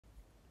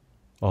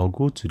Our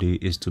goal today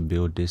is to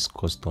build this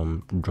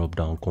custom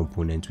drop-down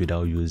component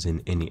without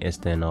using any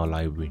external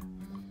library.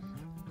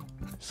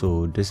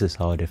 So this is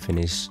how the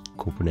finished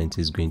component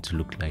is going to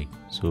look like.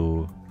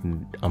 So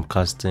I'm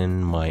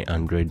casting my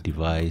Android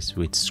device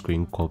with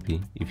screen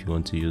copy if you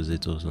want to use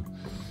it also.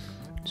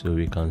 So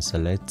we can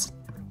select.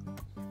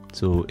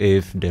 So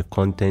if the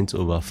content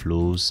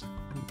overflows,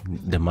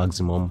 the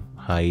maximum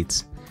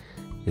height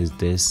is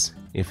this.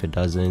 If it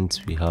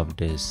doesn't, we have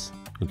this.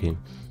 Okay,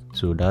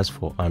 so that's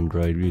for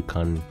Android.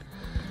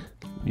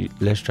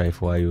 Let's try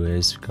for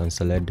iOS. We can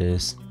select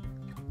this,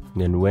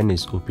 then when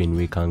it's open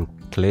we can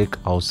click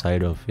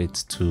outside of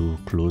it to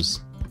close.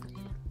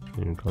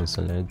 You can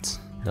select.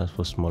 That's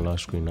for smaller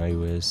screen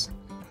iOS.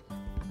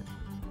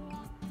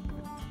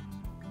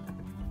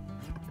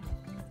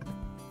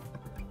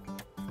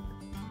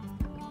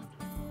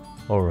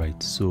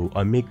 Alright, so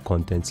I make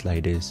contents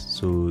like this.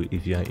 So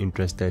if you are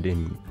interested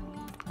in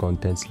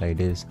contents like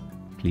this,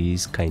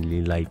 please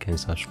kindly like and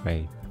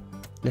subscribe.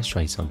 Let's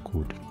try some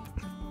code.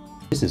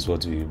 This is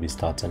what we will be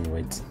starting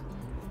with.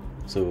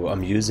 So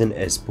I'm using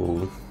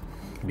expo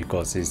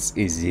because it's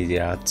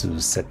easier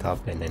to set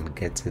up and then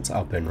get it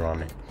up and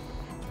running.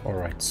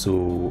 Alright,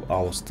 so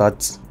I'll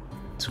start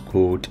to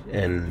code,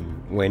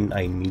 and when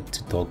I need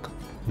to talk,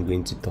 I'm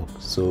going to talk.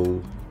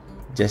 So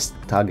just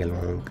tag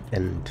along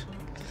and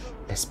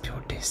let's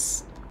build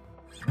this.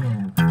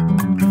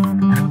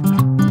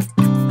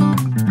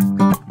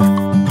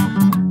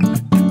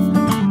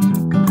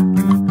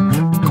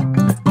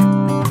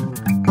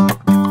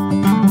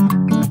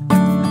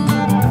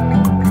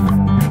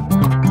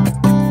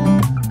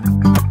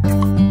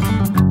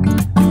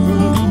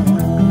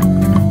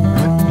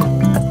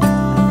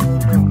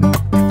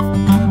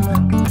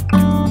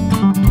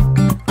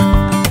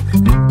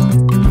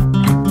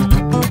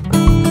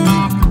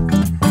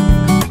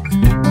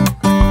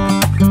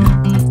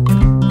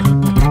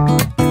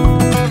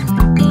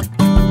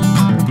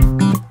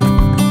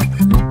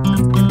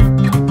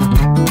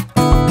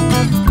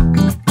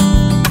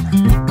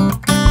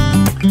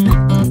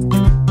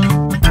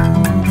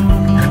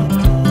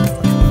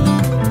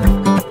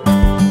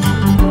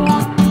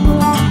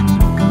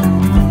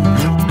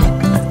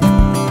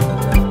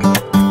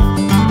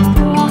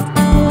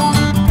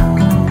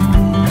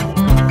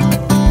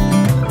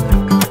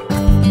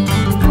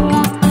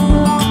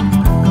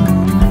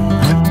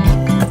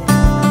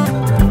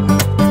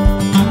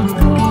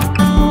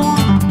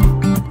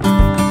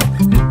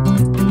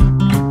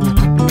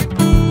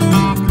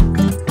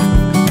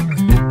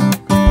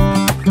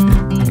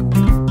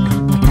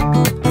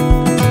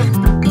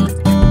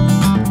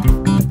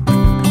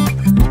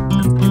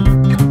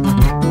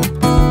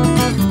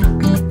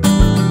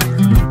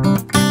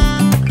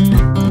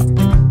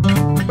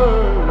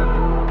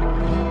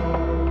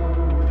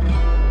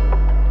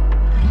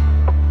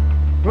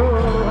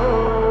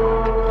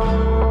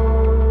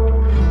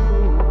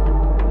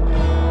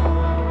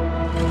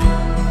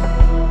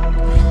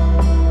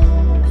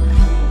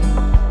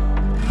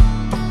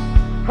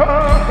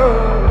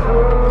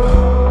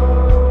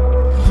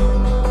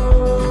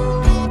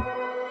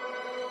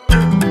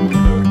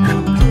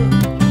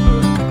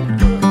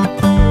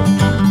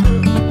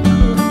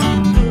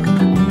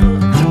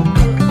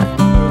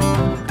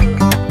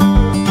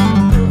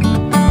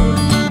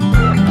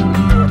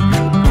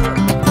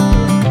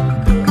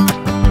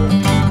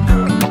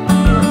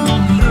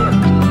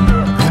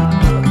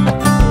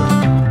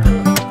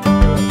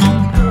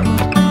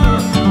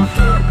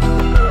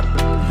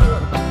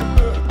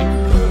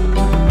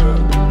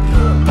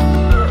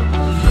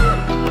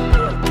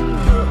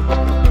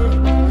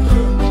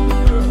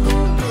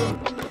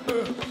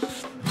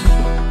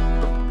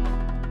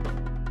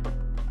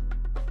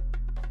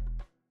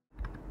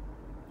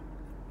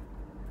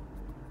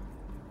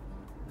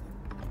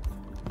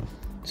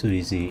 So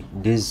you see,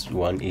 this is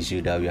one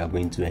issue that we are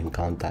going to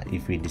encounter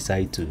if we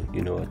decide to,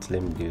 you know what,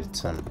 let me give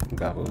some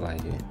grab over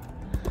here.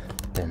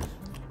 Then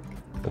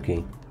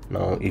okay,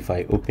 now if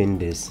I open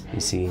this,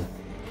 you see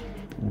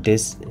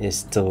this is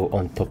still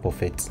on top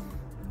of it.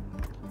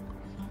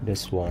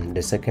 This one,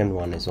 the second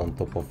one, is on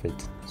top of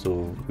it.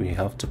 So we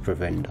have to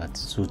prevent that.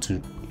 So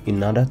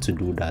in order to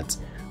do that,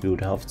 we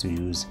would have to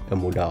use a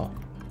modal.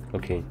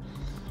 Okay,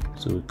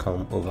 so we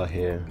come over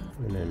here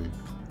and then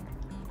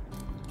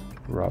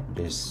wrap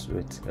this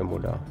with a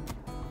modal.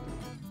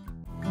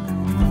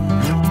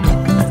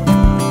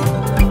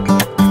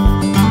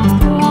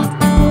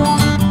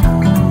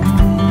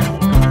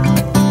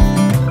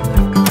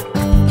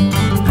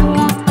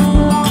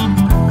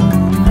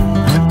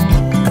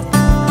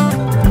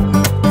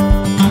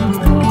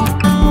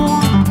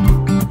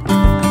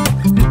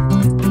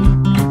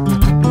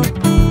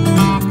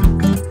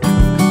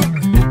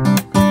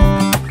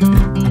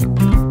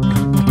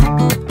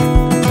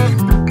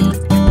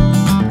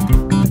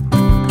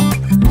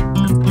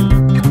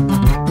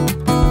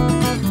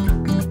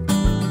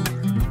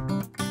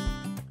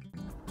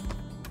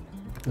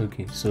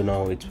 Okay, so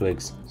now it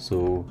works.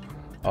 So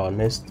our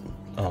next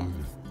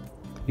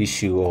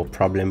issue or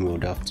problem we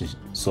would have to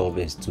solve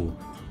is to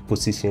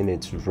position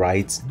it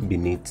right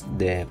beneath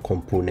the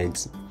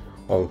component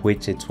on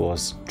which it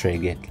was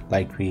triggered.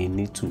 Like we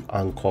need to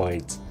anchor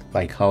it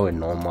like how a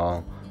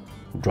normal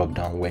drop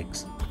down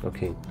works.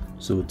 Okay,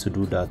 so to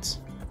do that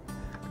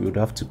we would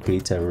have to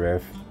create a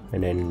ref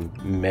and then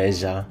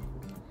measure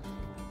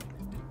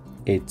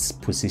its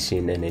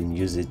position and then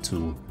use it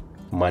to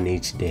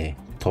manage the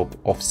top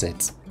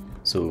offset.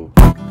 So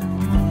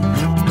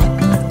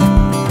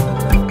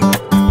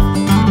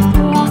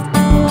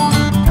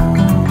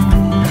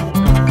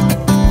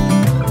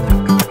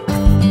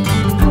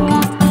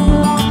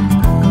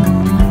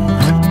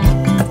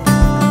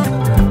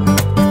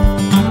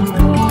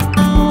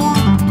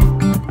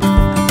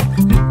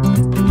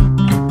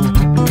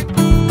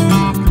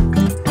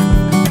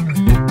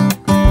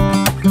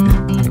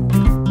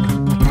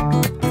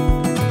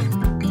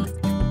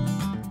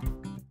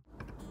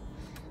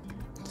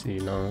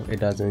it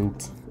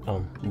doesn't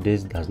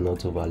this does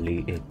not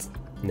overlay it,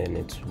 then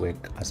it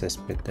work as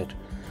expected.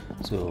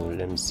 So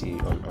let me see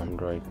on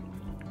Android.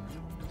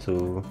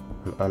 So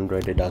on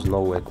Android it does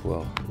not work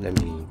well.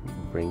 Let me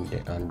bring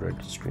the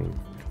Android screen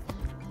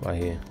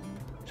right here.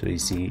 So you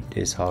see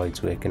this is how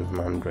it's working on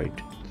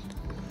Android.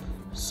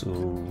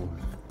 So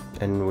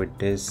and with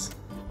this,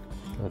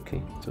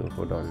 okay, so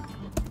hold on.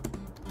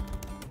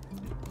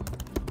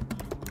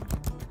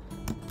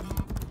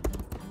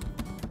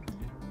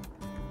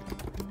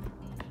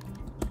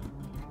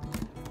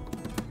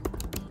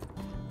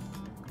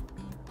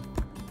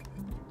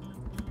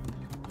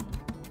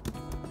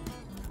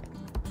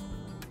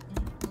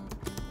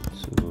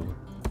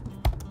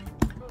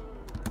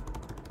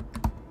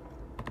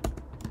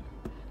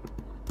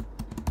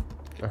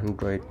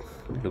 Android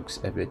looks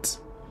a bit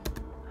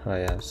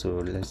higher, so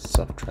let's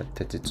subtract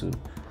 32.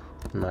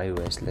 On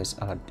iOS let's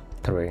add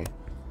 3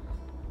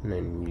 and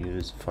then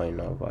use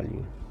final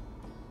value.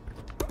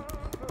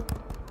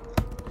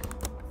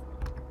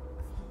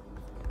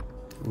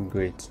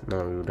 Great,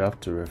 now we would have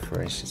to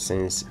refresh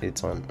since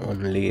it's on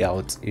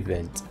layout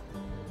event.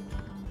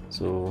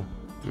 So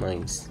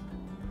nice.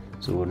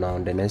 So now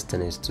the next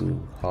thing is to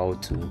how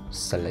to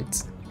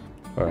select.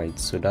 Alright,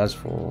 so that's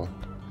for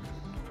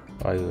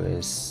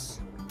iOS.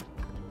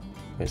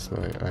 Where's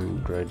my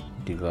Android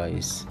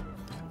device?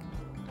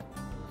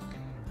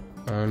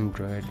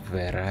 Android,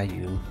 where are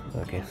you?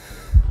 Okay,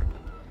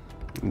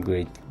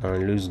 great. Now it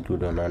looks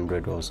good on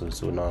Android also.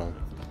 So now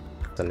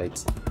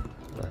select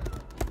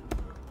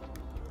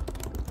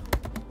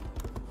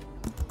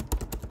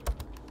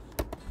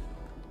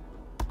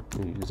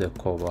use a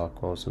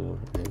callback also,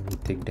 and then we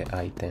take the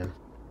item.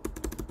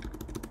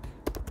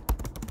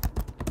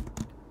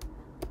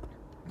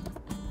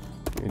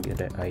 You get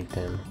the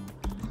item,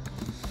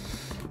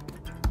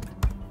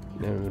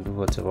 then we do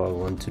whatever we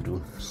want to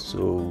do.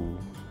 So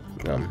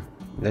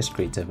let's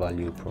create a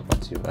value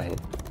property over here.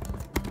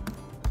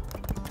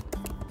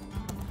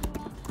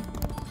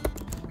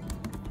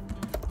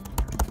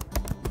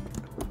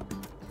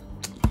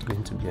 It's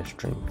going to be a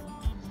string.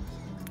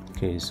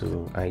 Okay,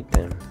 so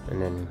item,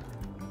 and then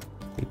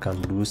you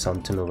can do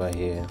something over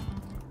here,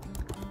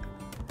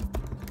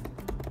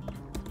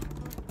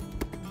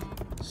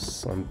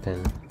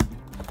 something,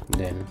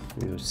 then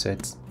you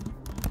set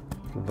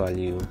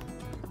value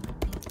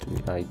to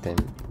the item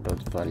dot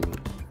value.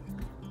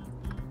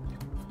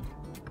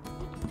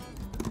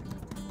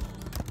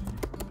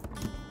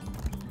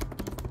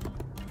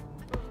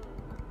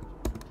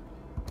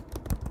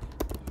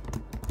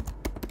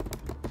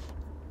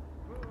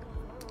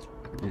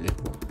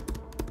 Label.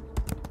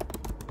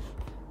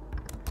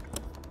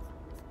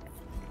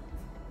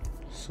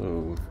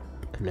 So,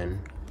 and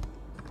then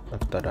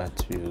after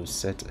that we will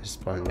set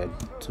expanded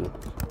to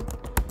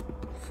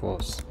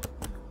false.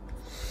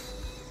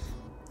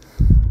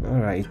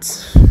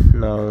 Alright,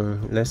 now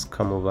let's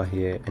come over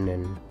here and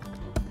then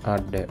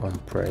add the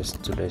onPress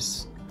to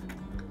this.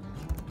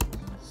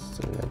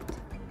 Select.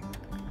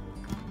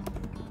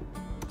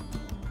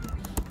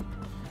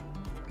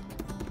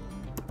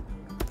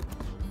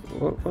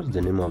 What's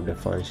the name of the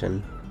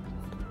function?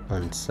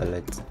 On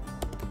select.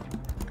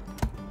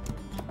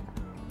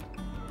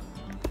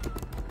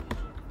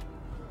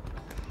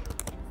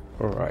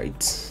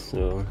 Alright,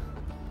 so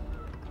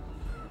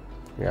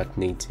React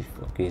Native.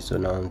 Okay, so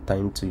now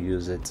time to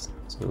use it.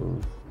 So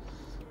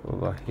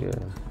over here,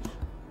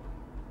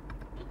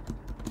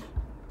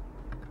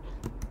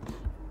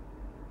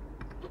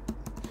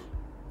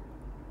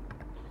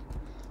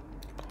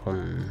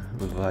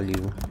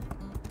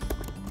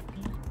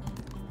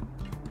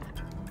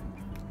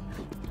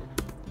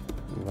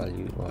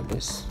 value or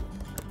this.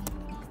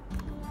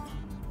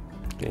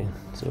 Okay,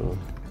 so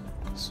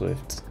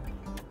Swift,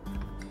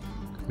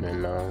 and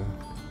then now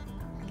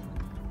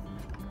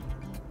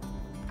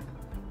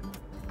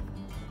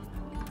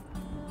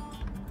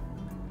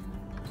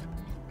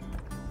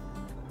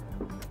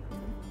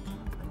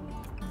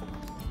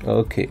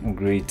okay,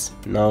 great.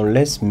 Now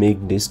let's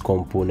make this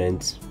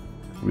component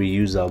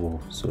reusable.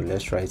 So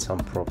let's write some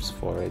props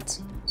for it.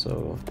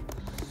 So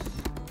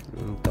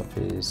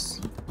interface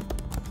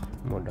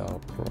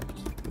modal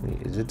props.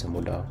 Wait, is it a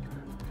modal?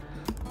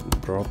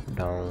 Drop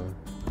down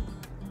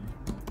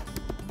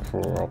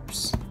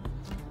props,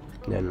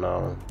 Then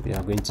now we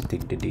are going to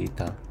take the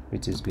data,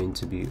 which is going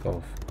to be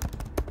of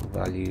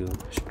value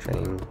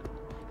string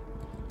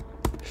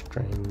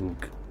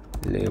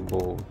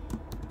label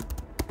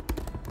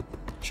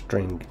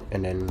string,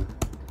 and then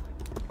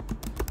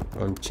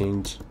on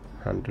change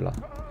handler.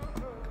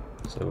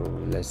 So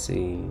let's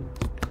say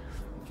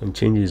on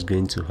change is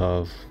going to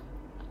have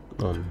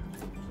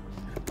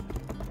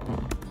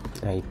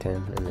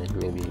item, and then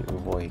maybe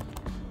void.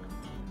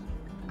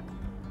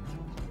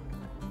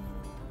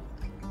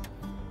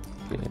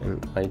 Okay,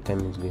 and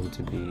item is going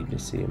to be the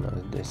same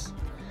as this.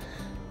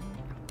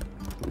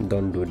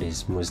 Don't do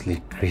this,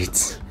 mostly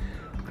creates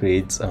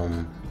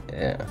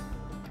yeah,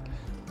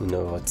 you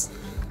know what,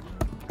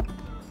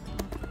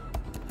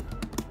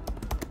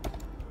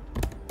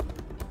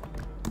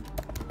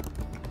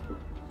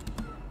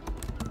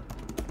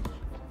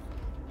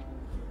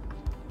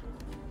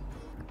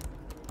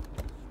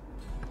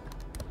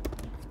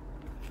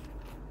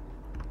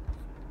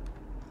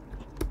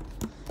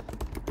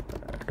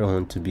 I don't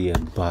want to be a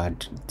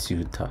bad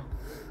tutor,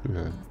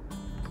 no.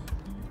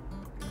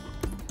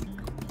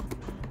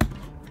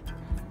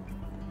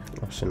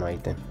 Option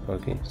item.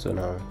 Okay, so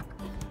now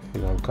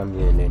you can come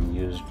here and then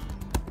use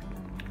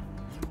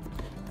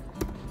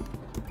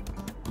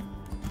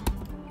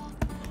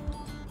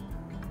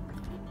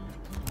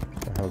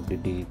I have the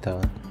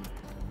data,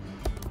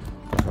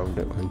 I have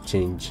the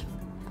unchange.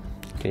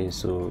 Okay,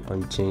 so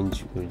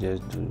unchange, we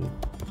just do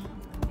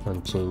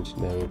unchange,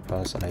 then we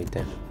pass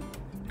item.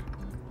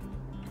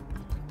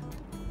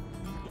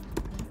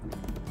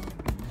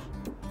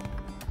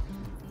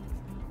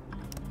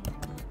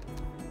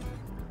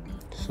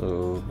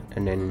 So,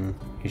 and then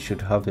you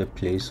should have a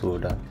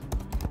placeholder.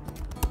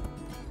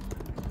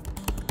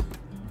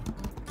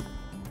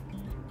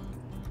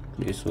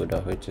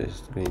 Which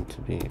is going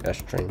to be a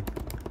string.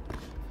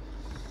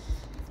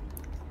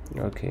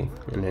 Okay,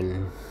 and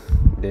then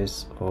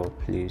this or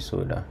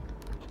placeholder.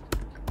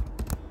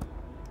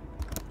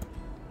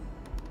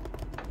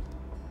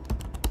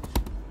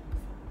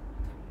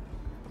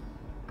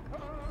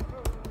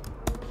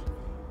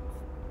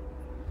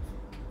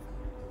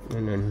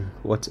 And then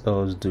what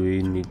else do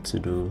we need to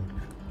do?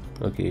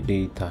 Okay,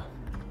 data.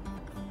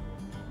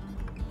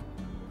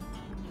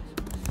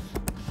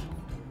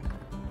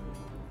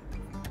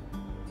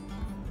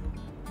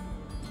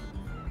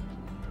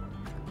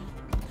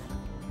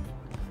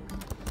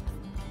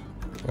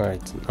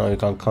 Alright, now you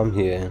can come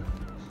here.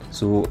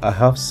 So I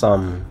have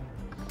some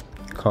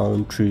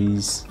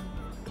countries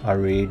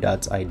array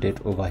that I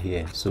did over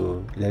here,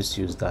 so let's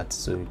use that.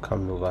 So you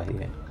come over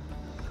here,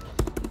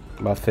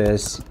 but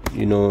first,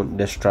 you know,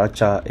 the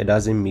structure, it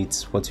doesn't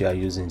meet what you are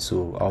using,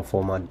 so I'll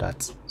format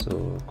that.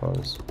 So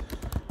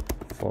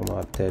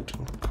formatted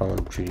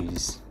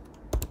countries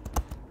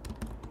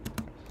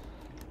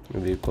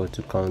will be equal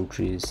to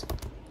countries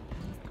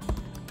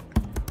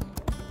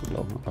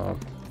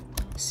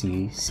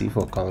C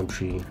for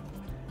country,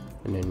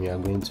 and then we are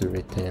going to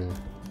return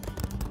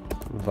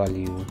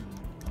value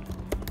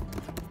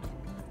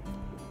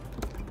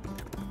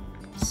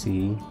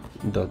C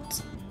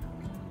dot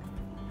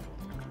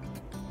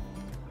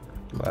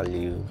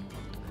value,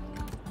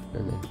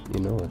 and then you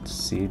know what,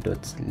 C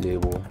dot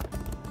label,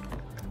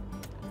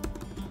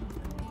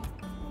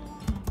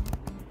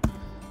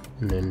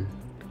 and then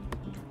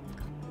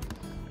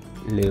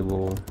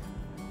label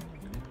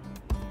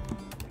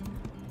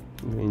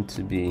going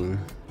to be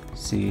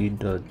C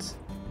dot,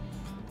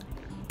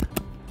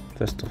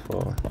 first of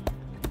all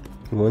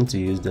we want to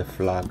use the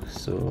flag,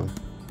 so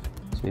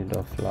C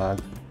dot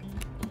flag,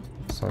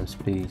 some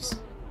space,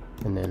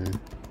 and then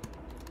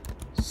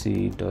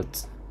C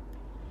dot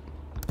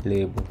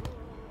label.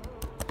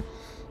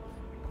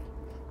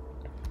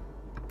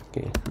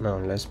 Okay, now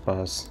let's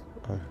pass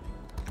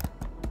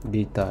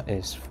data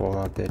is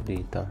formatted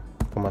data,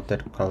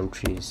 formatted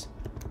countries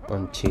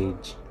on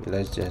change.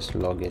 Let's just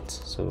log it,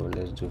 so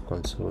let's do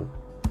console.log,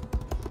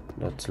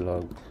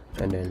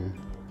 and then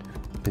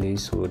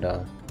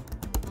placeholder,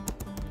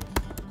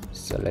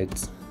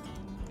 select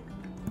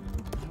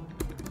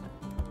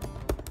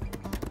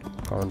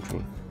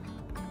country.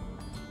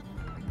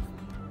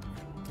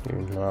 Okay,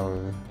 now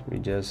we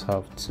just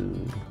have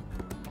to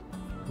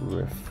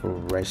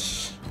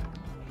refresh.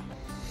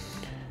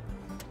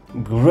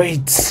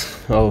 Great.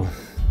 Oh,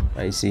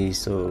 I see.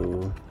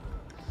 So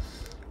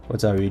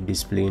what are we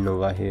displaying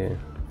over here?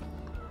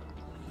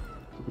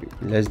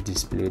 Let's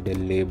display the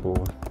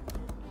label.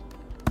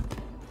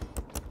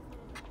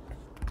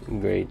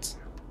 Great.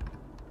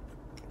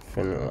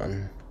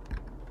 Finland.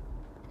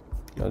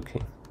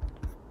 Okay,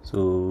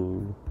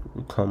 so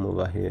we come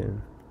over here,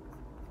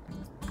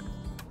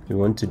 we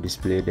want to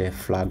display the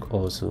flag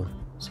also,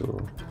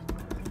 so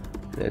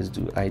let's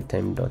do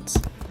item dot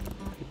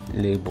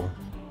label.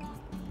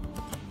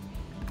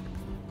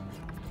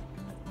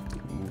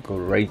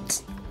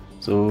 Great,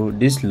 so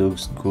this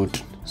looks good.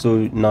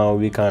 So now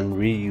we can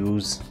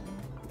reuse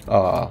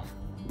our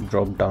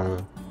drop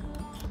down.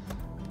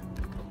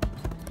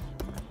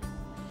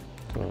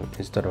 So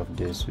instead of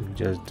this, we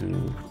just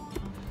do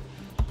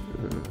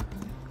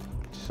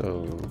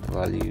so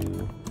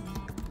value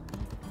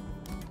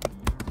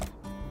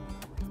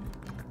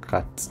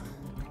cat,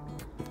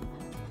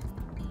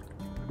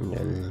 and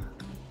then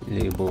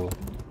label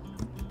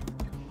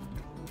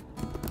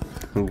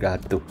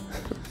gato.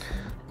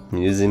 I'm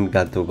using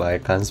gato, but I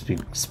can't speak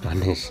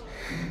Spanish.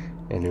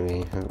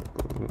 Anyway,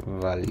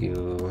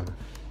 value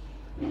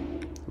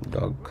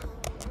dog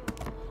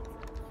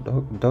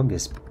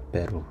is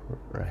perro,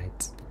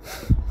 right?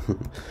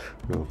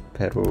 No,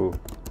 perro,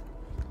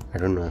 I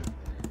don't know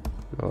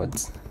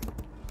what's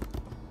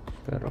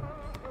perro.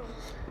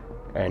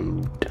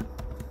 And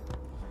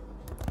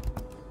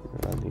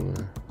value,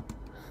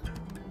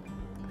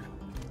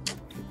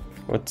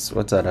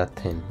 what's other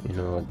thing, you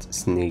know what,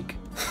 snake.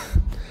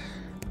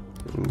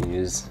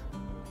 Use,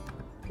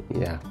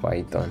 yeah,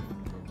 Python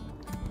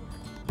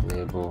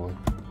label.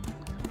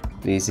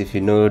 Please, if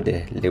you know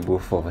the label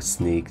for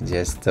snake,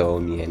 just tell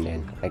me, and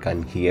then I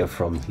can hear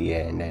from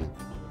here and then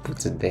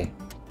put it there.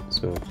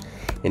 So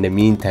in the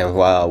meantime,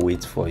 while I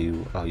wait for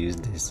you, I'll use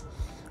this,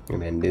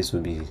 and then this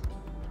will be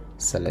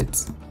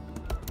select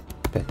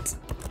pet.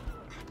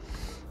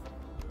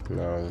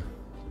 Now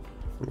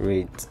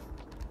wait,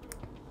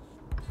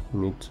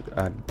 need to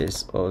add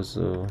this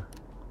also.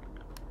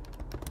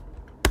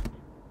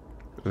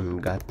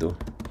 Gato.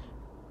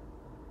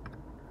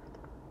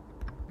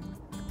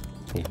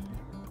 Okay,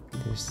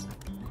 this,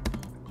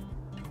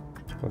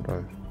 hold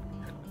on,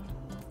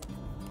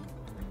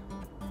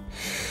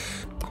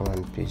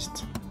 command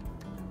paste,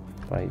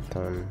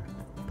 Python,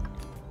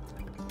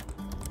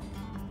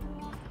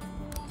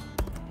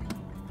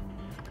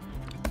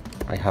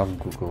 I have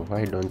Google,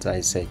 why don't I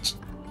search?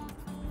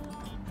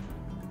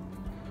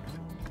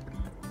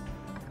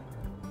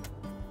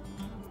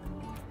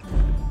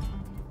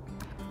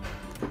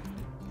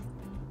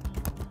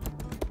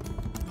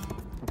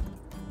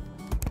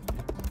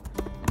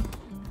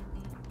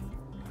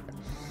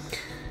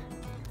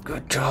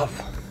 Good job.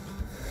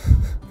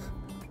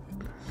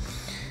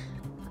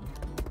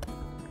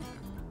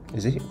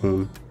 Is it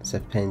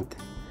serpent?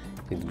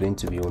 It's going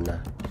to be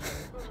Una.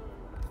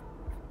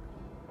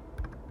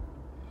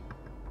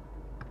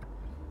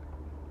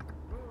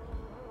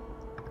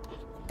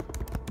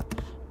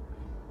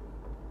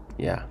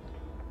 Yeah.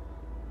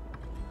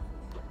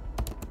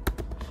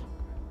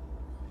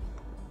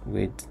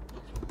 Wait.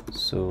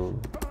 So,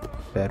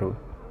 pero.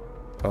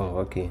 Oh,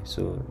 okay.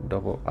 So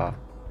double R.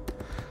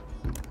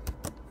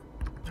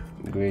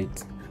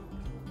 Great.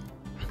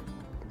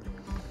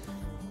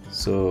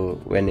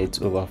 So when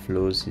it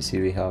overflows, you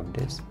see we have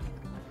this.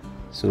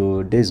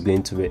 So this is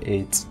going to be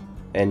it.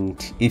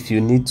 And if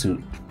you need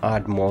to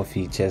add more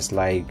features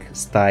like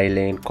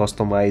styling,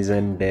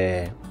 customizing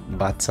the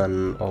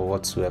button or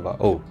whatsoever,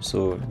 oh,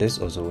 so this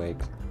also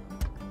works.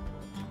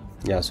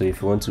 Yeah, so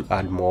if you want to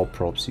add more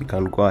props, you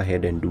can go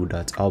ahead and do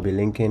that. I'll be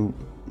linking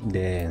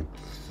the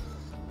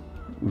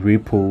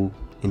repo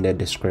in the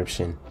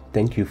description.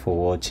 Thank you for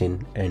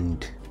watching,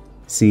 and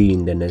see you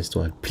in the next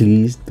one.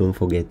 Please don't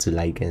forget to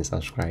like and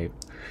subscribe.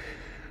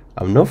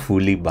 I'm not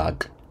fully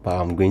back, but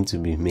I'm going to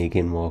be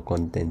making more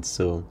content,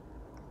 so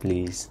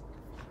please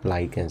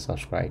like and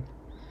subscribe.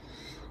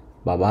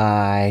 Bye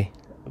bye.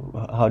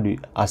 How do you,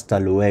 hasta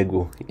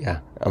luego?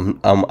 Yeah, I'm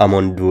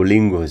on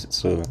Duolingo,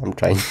 so I'm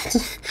trying to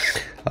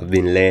I've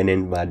been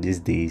learning, but these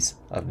days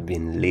I've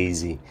been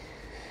lazy.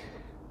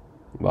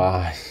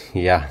 But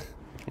yeah,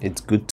 it's good